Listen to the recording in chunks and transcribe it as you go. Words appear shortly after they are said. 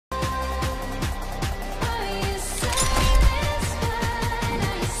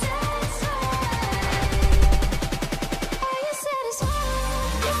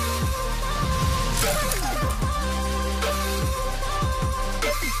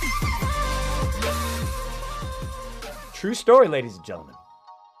True story, ladies and gentlemen.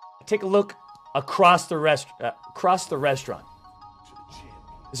 Take a look across the restaurant.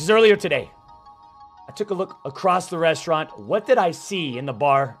 This is earlier today. I took a look across the restaurant. What did I see in the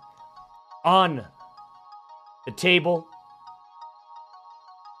bar? On the table,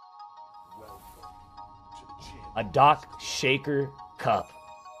 a Doc Shaker cup.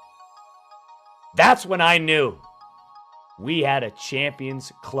 That's when I knew we had a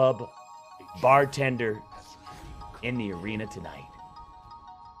Champions Club bartender in the arena tonight.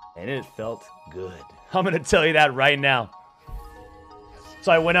 And it felt good. I'm going to tell you that right now.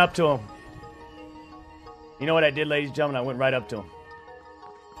 So I went up to him. You know what I did, ladies and gentlemen? I went right up to him.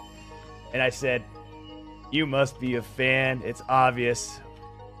 And I said, "You must be a fan. It's obvious.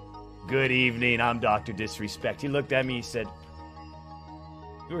 Good evening. I'm Dr. Disrespect." He looked at me. He said,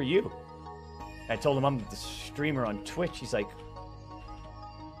 "Who are you?" I told him I'm the streamer on Twitch. He's like,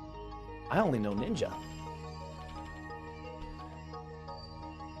 "I only know Ninja."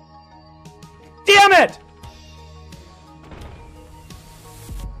 Damn it!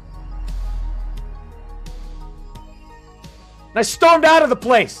 And I stormed out of the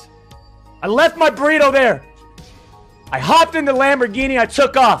place. I left my burrito there. I hopped in the Lamborghini. I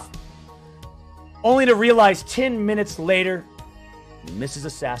took off. Only to realize 10 minutes later, Mrs.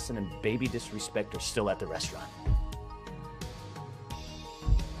 Assassin and Baby Disrespect are still at the restaurant.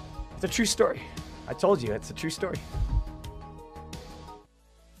 It's a true story. I told you, it's a true story.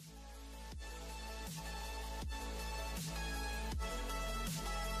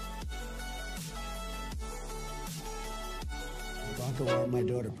 If Uncle were my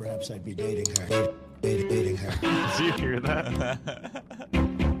daughter, perhaps I'd be dating her. Dating her. Do you hear that?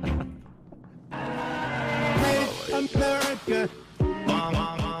 America.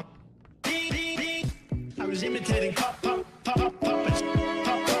 I was imitating puppets.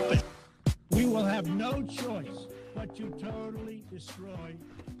 We will have no choice but to totally destroy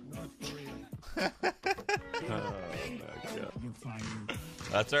North Korea.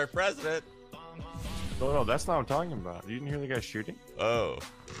 That's our president. Oh no, that's not what I'm talking about. You didn't hear the guy shooting? Oh.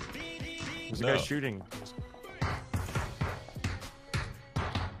 There's a guy shooting.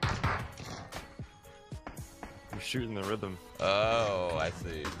 You're shooting the rhythm. Oh, I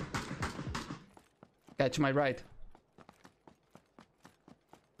see. Guy to my right.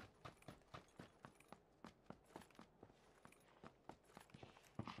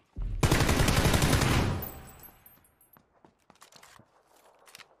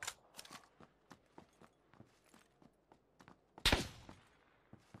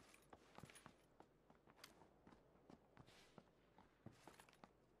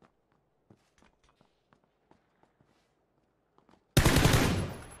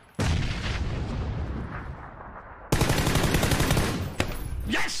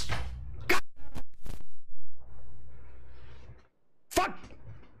 Yes! Fuck!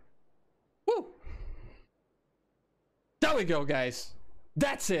 Woo! There we go, guys.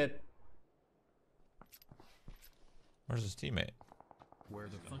 That's it. Where's his teammate? Where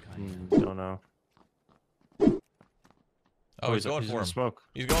the fuck don't know. Oh, he's going for him. Smoke.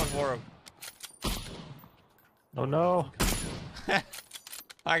 He's going for him. Oh no.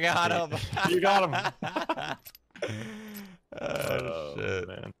 I got him. You got him. Oh, shit.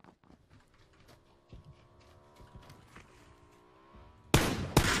 Man.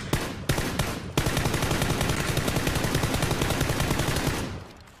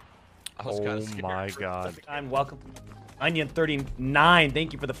 Oh my god. I'm welcome. Onion39,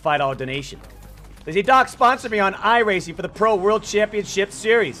 thank you for the $5 donation. They say, "Doc, sponsor me on iRacing for the Pro World Championship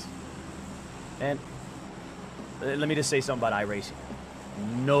Series." And let me just say something about iRacing.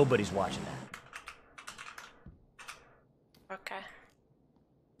 Nobody's watching that. Okay.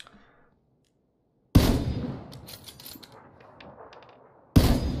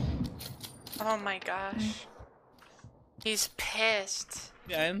 Oh my gosh. He's pissed.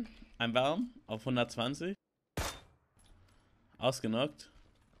 Ein Baum auf 120. Ausgenockt.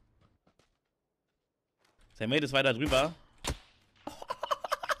 Sein Mate ist weiter drüber.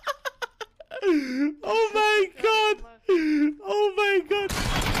 Oh my god! Oh my god!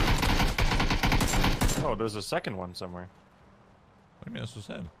 Oh, there's a second one somewhere. What do you mean this was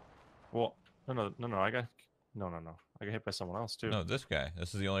him? Well, no, I got hit by someone else too. No, this guy.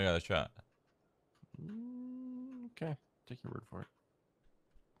 This is the only guy that shot. Okay, take your word for it.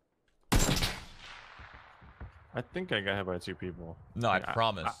 I think I got hit by 2 people. No, I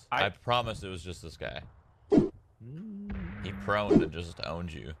promise. I promise it was just this guy. He proned and just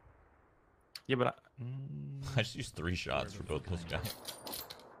owned you. Yeah, but I just used 3 shots for both those guys.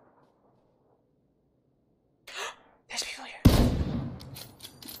 There's people here.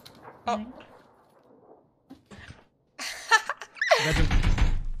 Oh. Bedroom.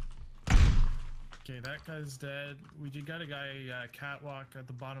 Okay, that guy's dead. We got a guy catwalk at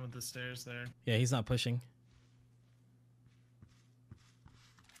the bottom of the stairs there. Yeah, he's not pushing.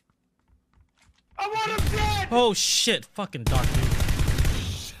 I want him dead! Oh shit! Fucking dog, dude.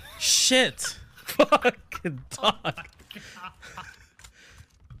 Shit! Fucking dog.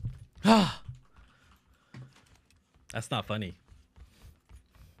 That's not funny.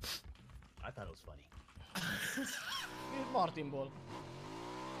 I thought it was funny. Martin ball.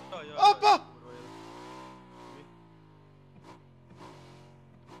 Appa!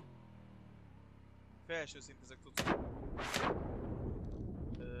 Felső szint ezek tudsz.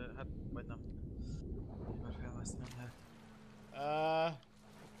 Hát, vagy nem. Már felvászni nem lehet.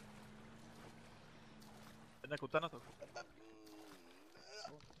 Ennek utánatok?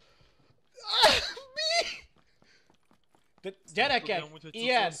 De gyerekek,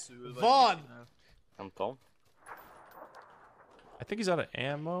 ilyen van! Nem tudom. I think he's out of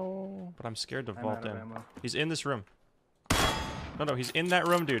ammo, but I'm scared to vault in. He's in this room. No, he's in that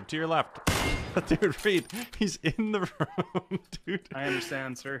room, dude. To your left. Dude, Reed, he's in the room, dude. I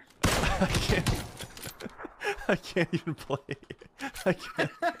understand, sir. I can't even play. I can't.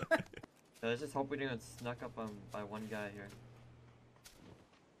 Let's just hope we didn't get snuck up by one guy here.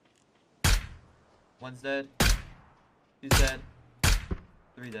 One's dead. He's dead.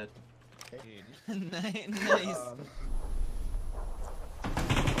 3 dead. Nice.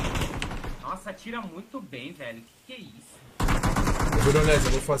 Nossa, atira muito bem, velho. Que é isso? Veronese,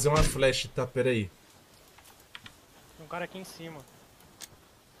 eu vou fazer uma flash, tá? Pera aí. Tem um cara aqui em cima.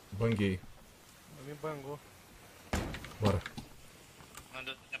 Banguei. Ele me bangou. Bora.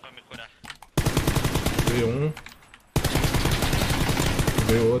 Manda pra me curar. Veio um.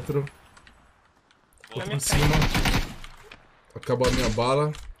 Veio outro. Outro em cima. Acabou a minha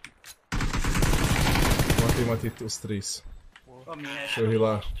bala. Matei os 3. Deixa eu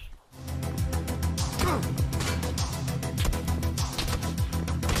rilar.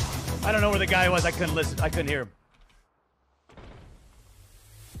 I don't know where the guy was. I couldn't listen. I couldn't hear him.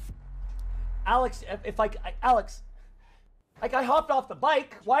 Alex, Alex, like I hopped off the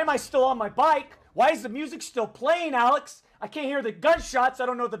bike. Why am I still on my bike? Why is the music still playing, Alex? I can't hear the gunshots. I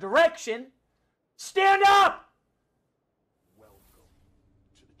don't know the direction. Stand up!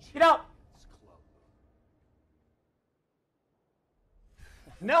 Get out!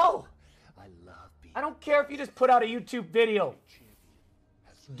 No! I don't care if you just put out a YouTube video.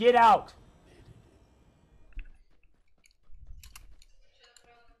 Get out!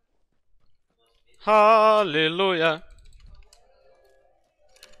 Hallelujah!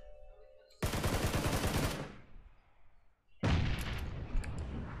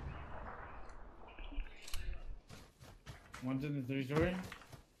 One's in the 3-story.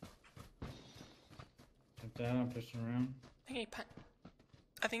 Like that, I'm pushing around.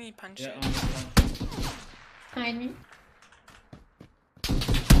 I think he punched Yeah, you. Behind me.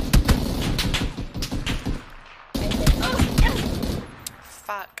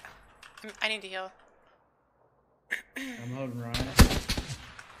 Fuck. I need to heal. I'm holding right.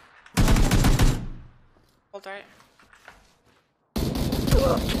 Hold right.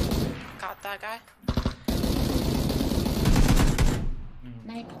 Got that guy.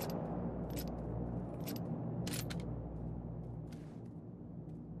 Nice.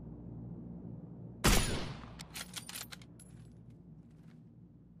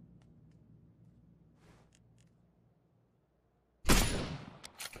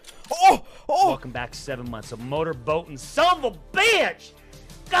 Welcome back 7 months of motorboating. Son of a bitch!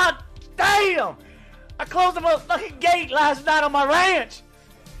 God damn! I closed the fucking gate last night on my ranch.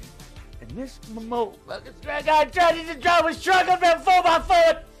 And this guy tried to drive his truck up that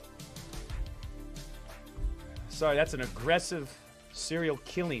 4x4. Sorry, that's an aggressive serial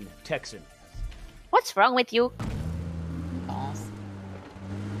killing Texan. What's wrong with you?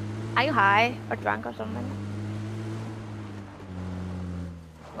 Are you high or drunk or something?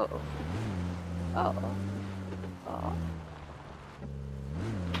 Uh-oh. Uh-oh. Uh-oh.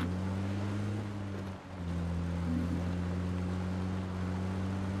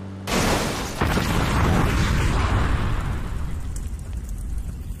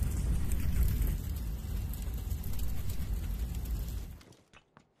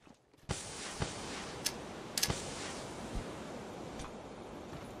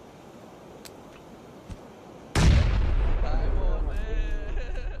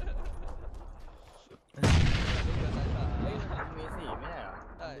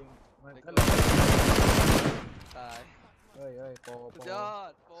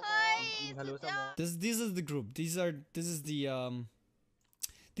 This is the group. These are the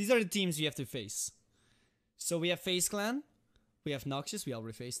teams you have to face. So we have FaZe Clan, We have Noxious, we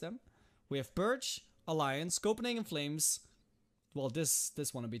already faced them. We have Birch, Alliance, Copenhagen Flames. Well, this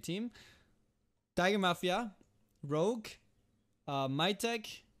wannabe team. Tiger Mafia, Rogue, Mytech.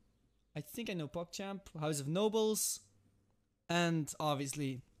 I think I know PogChamp, House of Nobles, and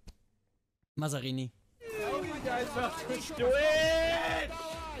obviously Mazzarini. Do it!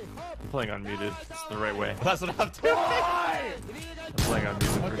 I'm playing unmuted. It's the right way. That's what I'm doing. I'm playing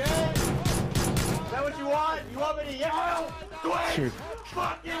unmuted. Okay. Is that what you want? You want me to yell? Shoot.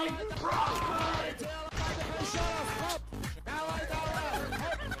 Fucking rock!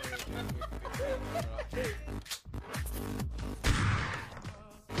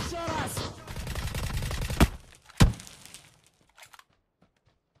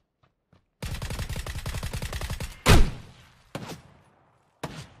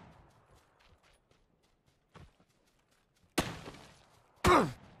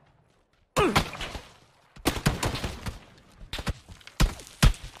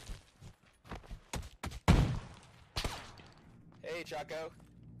 Hey, Choco.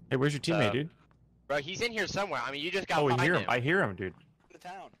 Hey, where's your teammate, dude? Bro, he's in here somewhere. I mean, you just got Oh, we behind hear him. him. I hear him, dude. The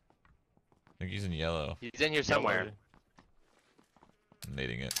town. I think he's in yellow. He's in here somewhere. I'm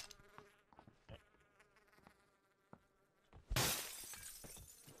nading it.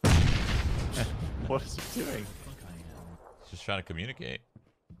 What is he doing? He's just trying to communicate.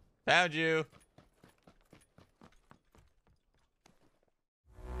 Found you.